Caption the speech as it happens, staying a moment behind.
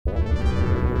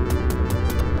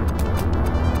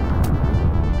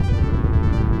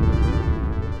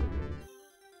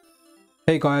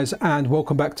Hey guys, and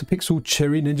welcome back to Pixel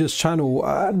Cherry Ninja's channel.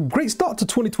 Great start to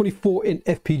 2024 in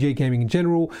FPGA gaming in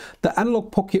general. The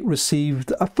Analogue Pocket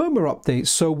received a firmware update.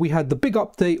 So we had the big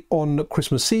update on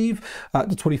Christmas Eve, the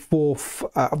 24th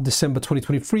of December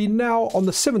 2023. Now on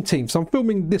the 17th, so I'm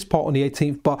filming this part on the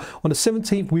 18th, but on the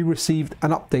 17th we received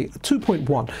an update,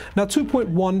 2.1. Now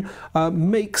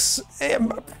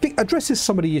 2.1 addresses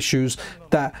some of the issues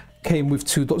that came with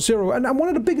 2.0, and one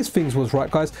of the biggest things was, right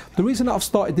guys, the reason that I've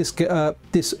started this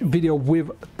this video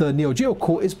with the Neo Geo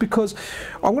core is because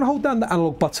I'm going to hold down the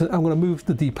analog button, I'm going to move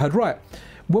the D-pad right.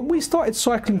 When we started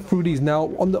cycling through these,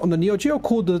 now on the Neo Geo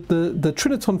core, the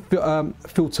Trinitron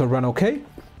filter ran okay,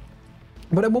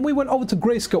 but then when we went over to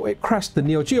grayscale, it crashed the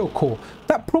Neo Geo core.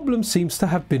 That problem seems to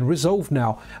have been resolved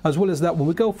now. As well as that, when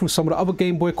we go through some of the other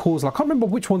Game Boy cores, I can't remember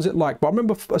which ones it like, but I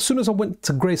remember as soon as I went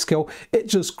to grayscale, it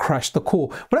just crashed the core.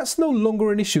 But that's no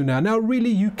longer an issue now. Now really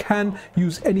you can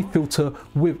use any filter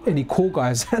with any core,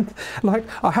 guys. And like,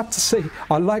 I have to say,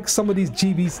 I like some of these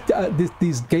GBs,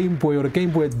 these Game Boy or the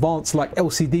Game Boy Advance like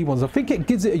LCD ones. I think it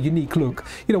gives it a unique look.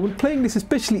 You know, when playing this,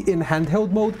 especially in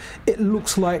handheld mode, it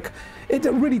looks like, it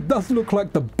really does look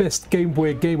like the best Game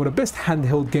Boy game or the best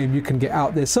handheld game you can get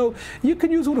out there. So you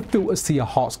can use all the filters to your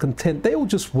heart's content. They all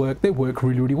just work. They work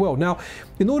really, really well. Now,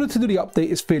 in order to do the update,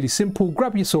 it's fairly simple.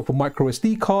 Grab yourself a micro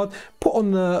SD card, put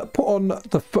on the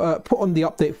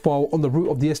update file on the root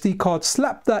of the SD card,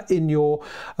 slap that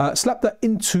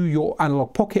into your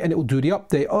Analogue Pocket, and it will do the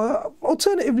update.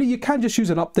 Alternatively, you can just use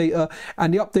an updater,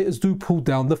 and the updaters do pull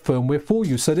down the firmware for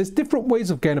you. So there's different ways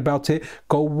of going about it.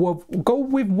 Go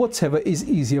with whatever is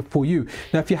easier for you.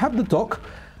 Now if you have the dock,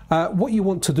 what you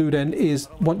want to do then is,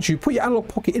 once you put your Analogue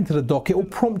Pocket into the dock, it will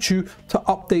prompt you to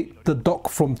update the dock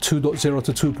from 2.0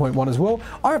 to 2.1 as well.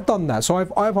 I've done that, so I've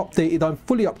updated. I'm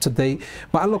fully up to date.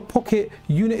 My Analogue Pocket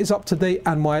unit is up to date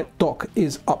and my dock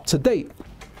is up to date.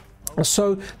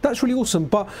 So that's really awesome.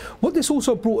 But what this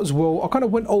also brought as well, I kind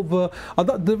of went over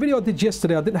the video I did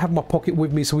yesterday. I didn't have my Pocket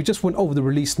with me, so we just went over the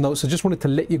release notes. I just wanted to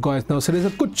let you guys know. So there's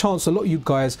a good chance a lot of you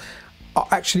guys are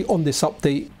actually on this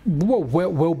update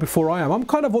well before I am. I'm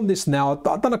kind of on this now.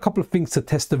 I've done a couple of things to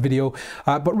test the video,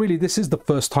 but really this is the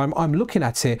first time I'm looking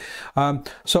at it.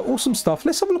 So awesome stuff.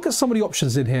 Let's have a look at some of the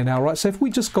options in here now, right? So if we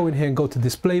just go in here and go to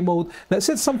display mode, now it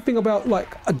said something about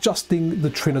like adjusting the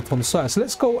Trinitron size. So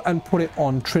let's go and put it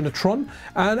on Trinitron,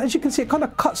 and as you can see, it kind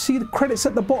of cuts, see the credits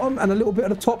at the bottom and a little bit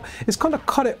at the top. It's kind of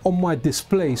cut it on my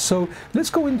display. So let's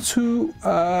go into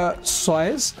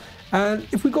size. And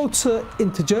if we go to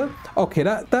integer, okay,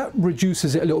 that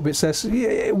reduces it a little bit. So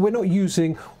we're not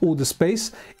using all the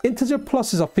space. Integer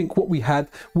plus is, I think, what we had,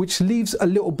 which leaves a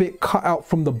little bit cut out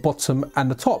from the bottom and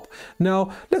the top.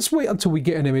 Now, let's wait until we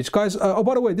get an image, guys. Oh,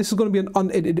 by the way, this is going to be an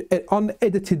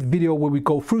unedited video where we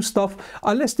go through stuff,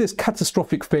 unless there's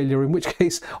catastrophic failure, in which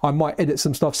case I might edit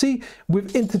some stuff. See,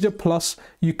 with integer plus,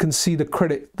 you can see the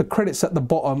credits at the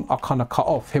bottom are kind of cut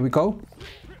off. Here we go.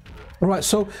 All right,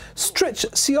 so stretch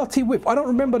CRT width. I don't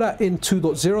remember that in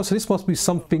 2.0, so this must be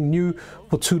something new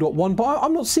for 2.1, but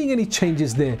I'm not seeing any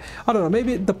changes there. I don't know,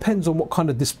 maybe it depends on what kind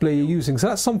of display you're using. So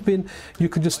that's something you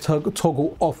can just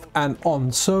toggle off and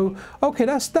on. So, okay,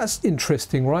 that's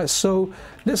interesting, right? So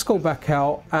let's go back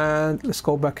out, and let's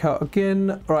go back out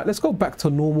again. All right, let's go back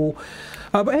to normal.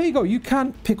 But here you go, you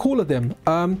can pick all of them.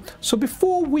 So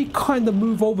before we kind of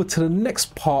move over to the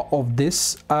next part of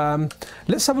this,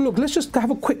 let's have a look. Let's just have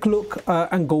a quick look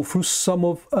and go through some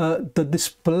of the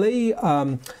display,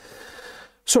 the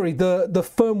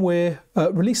firmware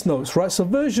release notes, right? So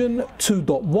version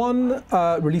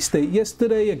 2.1, release date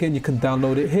yesterday. Again, you can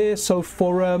download it here. So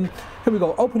for here we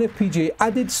go, openFPGA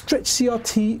added stretch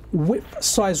CRT width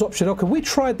size option. Okay, we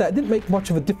tried that. It didn't make much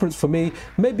of a difference for me.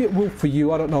 Maybe it will for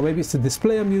you. I don't know. Maybe it's the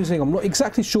display I'm using. I'm not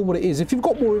exactly sure what it is. If you've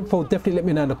got more info, definitely let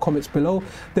me know in the comments below.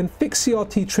 Then fix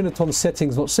CRT Trinitron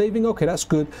settings not saving. Okay, that's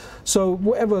good. So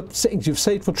whatever settings you've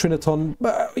saved for Trinitron,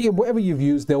 yeah, whatever you've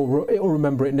used, it'll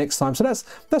remember it next time. So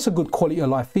that's a good quality of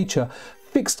life feature.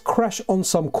 Fixed crash on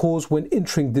some cores when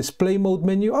entering display mode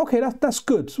menu. Okay, that's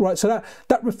good, right? So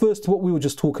that refers to what we were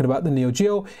just talking about, the Neo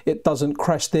Geo. It doesn't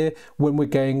crash there when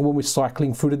we're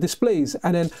cycling through the displays.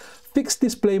 And then fixed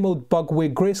display mode bug where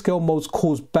grayscale modes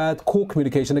cause bad core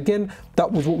communication. Again,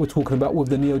 that was what we're talking about with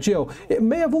the Neo Geo. It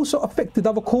may have also affected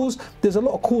other cores. There's a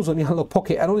lot of cores on the Analogue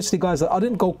Pocket, and honestly, guys, I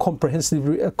didn't go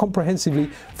comprehensively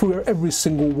through every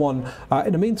single one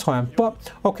in the meantime.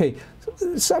 But okay,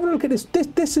 let's have a look at this.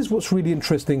 This is what's really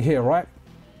interesting here, right?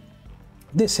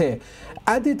 This here,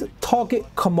 added target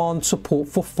command support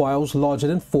for files larger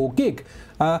than 4 gig.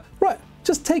 Right.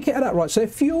 just take it at that, right? So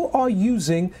if you are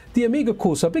using the Amiga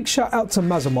core, so a big shout out to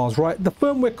Mazamars, right? The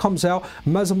firmware comes out,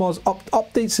 Mazamars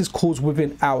updates his cores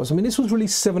within hours. I mean, this was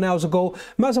released 7 hours ago.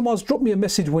 Mazamars dropped me a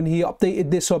message when he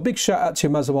updated this, so a big shout out to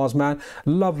you, Mazamars, man.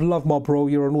 Love my bro,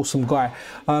 you're an awesome guy.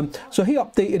 So he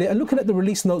updated it, and looking at the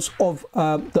release notes of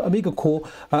the Amiga core,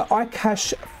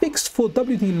 iCache fixed for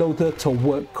WD loader to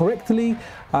work correctly.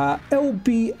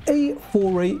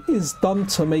 LBA4A is done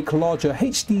to make larger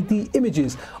HDD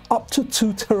images up to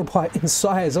 2 terabyte in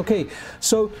size. Okay,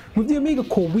 so with the Amiga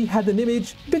core, we had an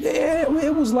image, but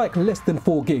it was like less than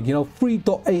 4 gig, you know,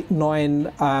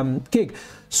 3.89 gig.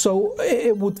 So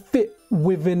it would fit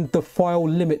within the file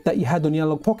limit that you had on the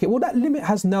Analogue Pocket. Well, that limit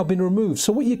has now been removed.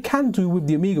 So what you can do with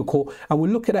the Amiga core, and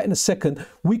we'll look at that in a second,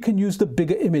 we can use the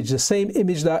bigger image, the same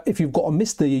image that if you've got a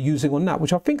Mister you're using on that,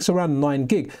 which I think is around 9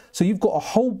 gig. So you've got a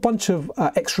whole bunch of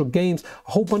extra games,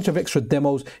 a whole bunch of extra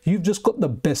demos. You've just got the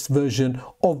best version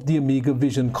of the Amiga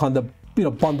Vision kind of, you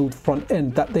know, bundled front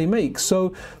end that they make.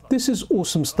 So this is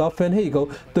awesome stuff. And here you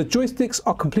go, the joysticks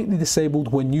are completely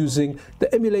disabled when using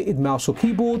the emulated mouse or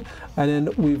keyboard. And then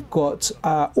we've got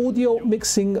audio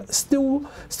mixing, still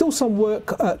some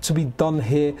work to be done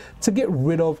here to get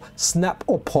rid of snap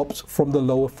or pops from the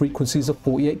lower frequencies of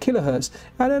 48 kilohertz.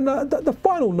 And then the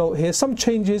final note here, some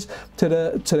changes to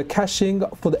the caching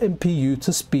for the MPU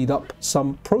to speed up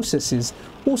some processes.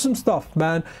 Awesome stuff,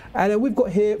 man. And then we've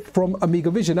got here from Amiga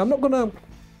Vision. I'm not gonna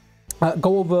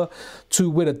go over to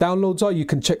where the downloads are. You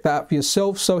can check that out for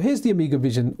yourself. So here's the Amiga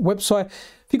Vision website.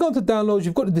 If you go into downloads,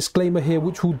 you've got the disclaimer here,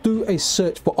 which will do a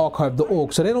search for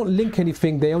archive.org. So they don't link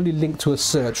anything, they only link to a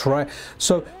search, right?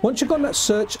 So once you've got that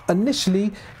search,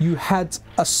 initially you had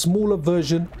a smaller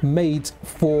version made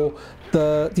for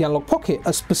the Analogue Pocket,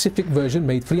 a specific version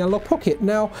made for the Analogue Pocket.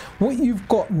 Now, what you've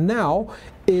got now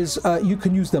is you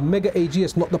can use the Mega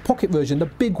AGS, not the Pocket version, the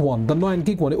big one, the 9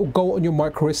 gig one. It will go on your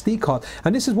micro SD card.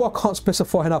 And this is what I can't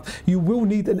specify enough. You will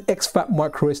need an exFAT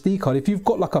micro SD card. If you've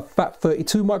got like a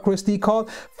FAT32 micro SD card,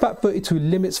 FAT32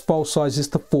 limits file sizes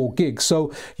to 4 gigs.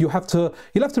 So you'll have to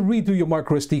redo your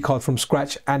micro SD card from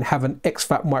scratch and have an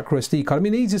exFAT micro SD card. I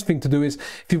mean, the easiest thing to do is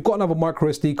if you've got another micro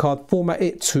SD card, format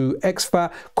it to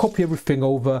exFAT, copy everything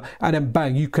over, and then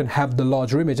bang, you can have the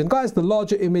larger image. And guys, the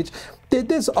larger image,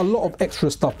 there's a lot of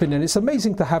extra stuff in there. And it's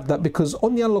amazing to have that, because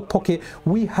on the Analogue Pocket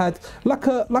we had like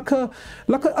a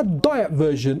diet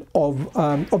version of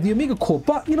the Amiga core.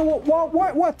 But you know what?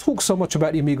 Why talk so much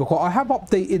about the Amiga core? I have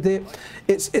updated it.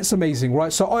 It's amazing,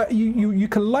 right? So you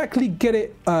can likely get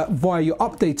it via your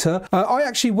updater. I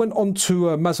actually went onto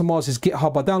Mazamars'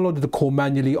 GitHub. I downloaded the core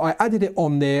manually. I added it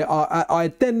on there.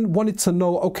 I then wanted to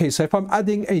know, okay, so if I'm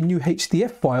adding a new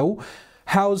HDF file,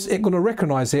 how's it going to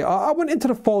recognize it? I went into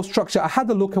the file structure, I had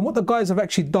a look, and what the guys have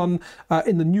actually done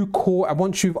in the new core, and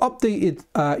once you've updated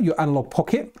your Analogue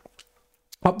Pocket,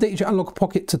 updated your Analogue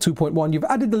Pocket to 2.1, you've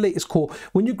added the latest core.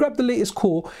 When you grab the latest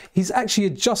core, he's actually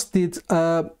adjusted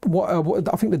what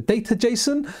I think the data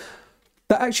JSON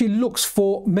that actually looks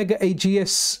for Mega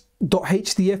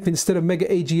AGS.hdf instead of Mega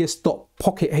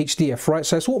AGS.pocket HDF, right?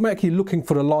 So it's automatically looking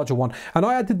for the larger one, and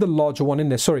I added the larger one in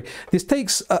there. Sorry, this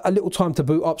takes a little time to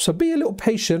boot up, so be a little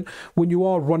patient when you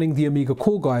are running the Amiga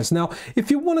core, guys. Now, if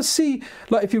you want to see,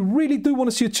 like, if you really do want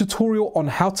to see a tutorial on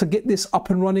how to get this up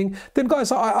and running, then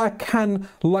guys, I can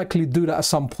likely do that at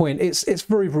some point. It's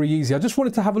very, very easy. I just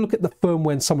wanted to have a look at the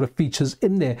firmware and some of the features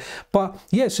in there. But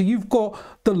yeah, so you've got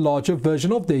the larger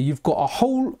version of there. You've got a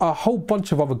whole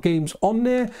bunch of other games on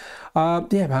there.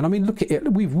 Yeah, man, I mean, look at it.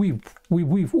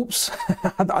 Oops,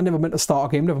 I never meant to start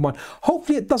a game, never mind.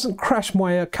 Hopefully it doesn't crash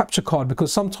my capture card,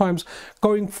 because sometimes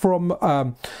going from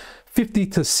 50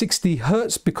 to 60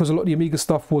 hertz, because a lot of the Amiga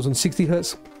stuff was on 60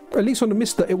 hertz, at least on the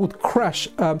Mister, it would crash.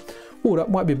 Oh, that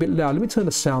might be a bit loud. Let me turn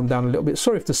the sound down a little bit.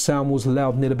 Sorry if the sound was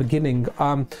loud near the beginning.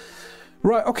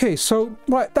 Right, okay, so,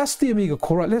 right, that's the Amiga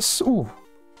core. Right, let's, ooh.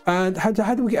 And how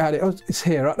do we get at it? Oh, it's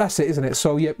here, right? That's it, isn't it?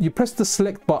 So, yeah, you press the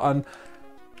select button,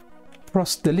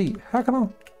 press delete. How can I?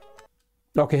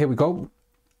 Okay, here we go.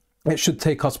 It should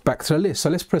take us back to the list. So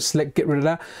let's press select, get rid of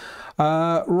that.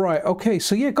 Right, okay,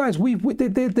 so yeah, guys,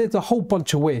 there's a whole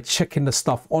bunch of ways of checking the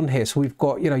stuff on here. So we've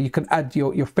got, you know, you can add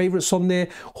your favorites on there,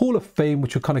 Hall of Fame,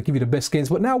 which will kind of give you the best games.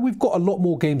 But now we've got a lot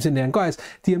more games in there. And guys,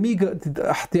 the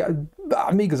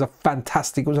Amigas are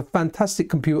fantastic. It was a fantastic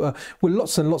computer with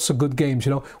lots and lots of good games,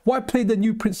 you know. Why play the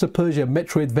new Prince of Persia,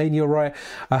 Metroidvania, right?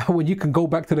 When you can go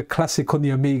back to the classic on the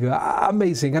Amiga.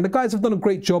 Amazing. And the guys have done a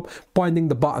great job binding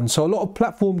the buttons. So a lot of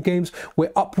platform games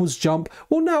where up was jump.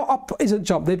 Well, now up isn't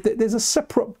jump. They've there's a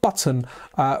separate button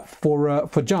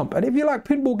for jump. And if you like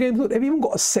pinball games, look, they've even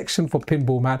got a section for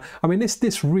pinball, man. I mean,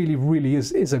 this really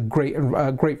is a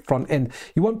great front end.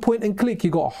 You want point and click, you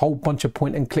got a whole bunch of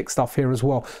point and click stuff here as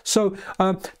well. So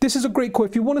this is a great core.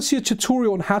 If you want to see a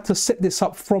tutorial on how to set this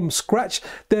up from scratch,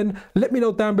 then let me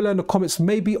know down below in the comments.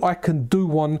 Maybe I can do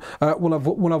one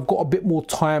when I've got a bit more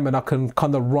time and I can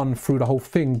kind of run through the whole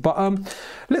thing. But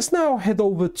let's now head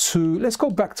over to, let's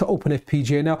go back to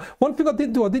openFPGA. Now, one thing I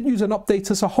didn't do, I didn't use an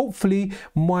updater, so hopefully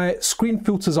my screen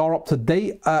filters are up to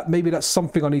date. Maybe that's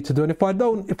something I need to do, and if I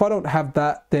don't have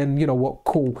that, then you know what,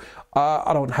 cool,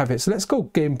 I don't have it. So let's go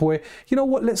Game Boy. You know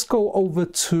what, let's go over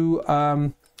to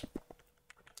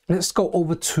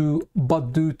Badu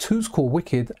 2's core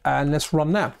Wicked, and let's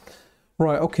run that.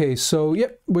 Right, okay, so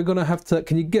yep, we're gonna have to,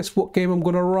 can you guess what game I'm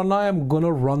gonna run? I am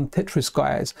gonna run Tetris,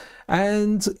 guys.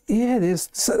 And yeah,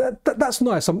 that's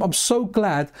nice. I'm so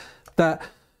glad that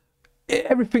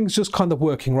everything's just kind of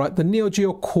working, right? The Neo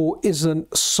Geo core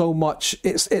isn't so much,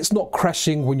 it's not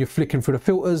crashing when you're flicking through the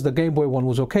filters. The Game Boy one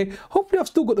was okay. Hopefully I've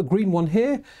still got the green one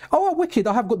here. Oh, wicked,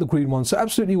 I have got the green one, so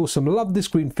absolutely awesome. Love this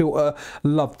green filter,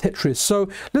 love Tetris. So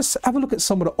let's have a look at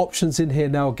some of the options in here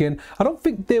now. Again, I don't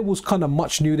think there was kind of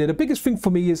much new there. The biggest thing for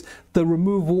me is the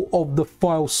removal of the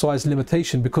file size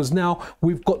limitation, because now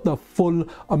we've got the full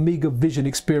Amiga Vision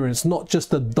experience, not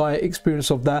just the diet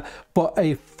experience of that, but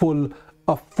a full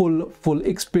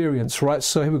experience, right?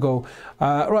 So here we go.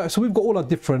 Right, so we've got all our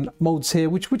different modes here,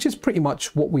 which is pretty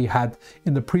much what we had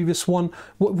in the previous one.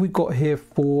 What we've got here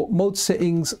for mode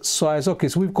settings, size, okay,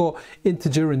 so we've got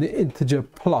integer and the integer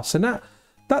plus, and that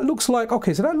looks like,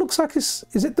 okay, so that looks like is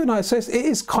it the nice? It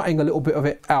is cutting a little bit of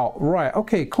it out, right?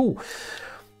 Okay, cool.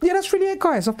 Yeah, that's really it,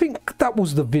 guys. I think that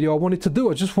was the video I wanted to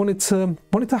do. I just wanted to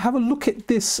have a look at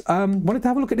this firmware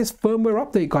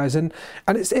update, guys, and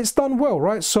it's done well,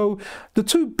 right? So the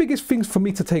two biggest things for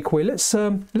me to take away, let's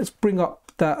bring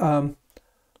up that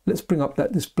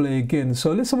display again.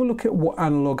 So let's have a look at what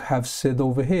Analogue have said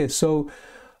over here. So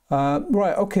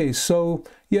right, okay, so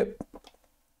yep,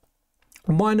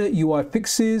 minor UI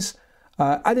fixes.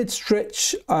 Added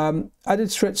stretch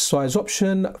size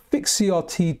option, fixed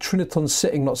CRT Trinitron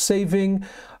setting not saving,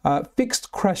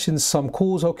 fixed crash in some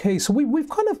cores. Okay, so we've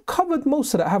kind of covered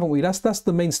most of that, haven't we? That's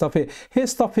the main stuff here. Here's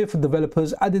stuff here for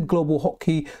developers. Added global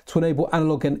hotkey to enable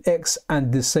Analogue and X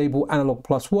and disable Analogue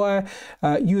plus wire.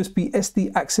 USB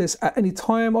SD access at any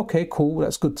time. Okay, cool,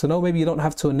 that's good to know. Maybe you don't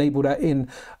have to enable that in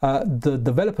the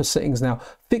developer settings now.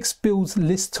 Fixed builds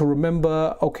list to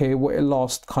remember. Okay, what it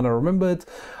last kind of remembered.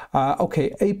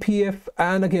 Okay, APF,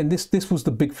 and again, this was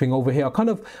the big thing over here.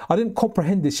 I didn't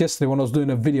comprehend this yesterday when I was doing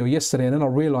a video yesterday, and then I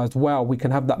realized, wow, we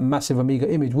can have that massive Amiga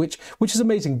image, which is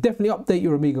amazing. Definitely update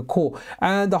your Amiga core,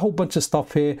 and a whole bunch of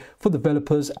stuff here for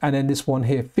developers. And then this one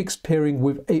here, fixed pairing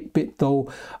with 8-bit though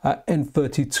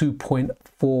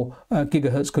N32.4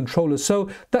 gigahertz controllers. So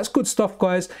that's good stuff,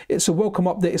 guys. It's a welcome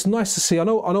update. It's nice to see. I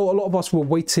know a lot of us were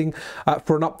waiting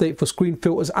for an update for screen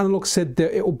filters. Analogue said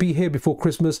that it will be here before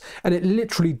Christmas, and it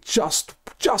literally just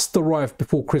arrived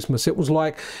before Christmas. It was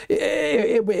like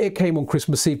it came on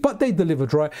Christmas Eve, but they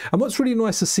delivered, right? And what's really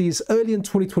nice to see is early in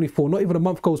 2024, not even a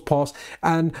month goes past,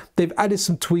 and they've added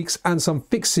some tweaks and some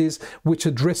fixes which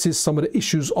addresses some of the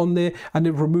issues on there, and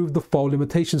they've removed the file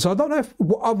limitation. So I don't know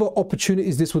what other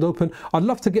opportunities this would open. I'd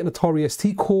love to get an Atari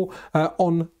ST core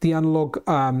on the Analogue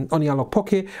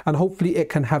Pocket, and hopefully it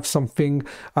can have something.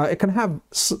 It can have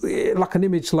like an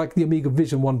image like the Amiga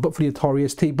Vision one, but for the Atari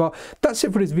ST. But that's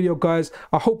it for this video, guys.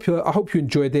 I hope you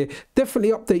enjoyed it.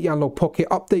 Definitely update your Analogue Pocket.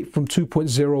 Update from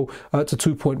 2.0 to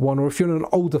 2.1, or if you're on an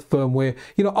older firmware,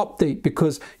 you know, update,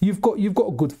 because you've got a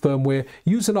good firmware.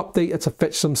 Use an updater to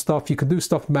fetch some stuff. You can do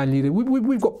stuff manually.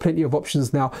 We've got plenty of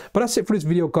options now. But that's it for this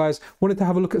video, guys. Wanted to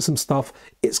have a look at some stuff.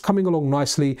 It's coming along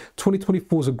nicely.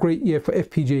 2024 is a great year for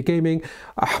FPGA gaming.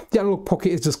 The Analogue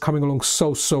Pocket is just coming along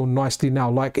so nicely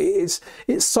now. Like it's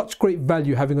such great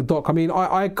value having a dock. I mean,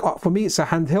 for me it's a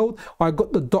handheld. I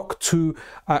got the dock to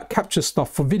capture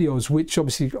stuff for videos, which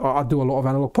obviously I do a lot of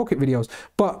Analogue Pocket videos,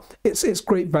 but it's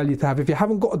great value to have. If you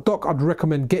haven't got a dock, I'd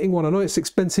recommend getting one. I know it's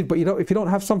expensive, but if you don't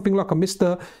have something like a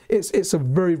Mister, it's a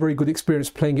very good experience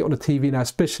playing it on the TV now,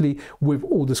 especially with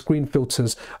all the screen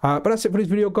filters. But that's it for this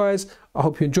video, guys. I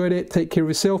hope you enjoyed it. Take care of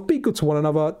yourself. Be good to one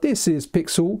another. This is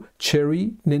Pixel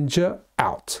Cherry Ninja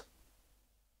out.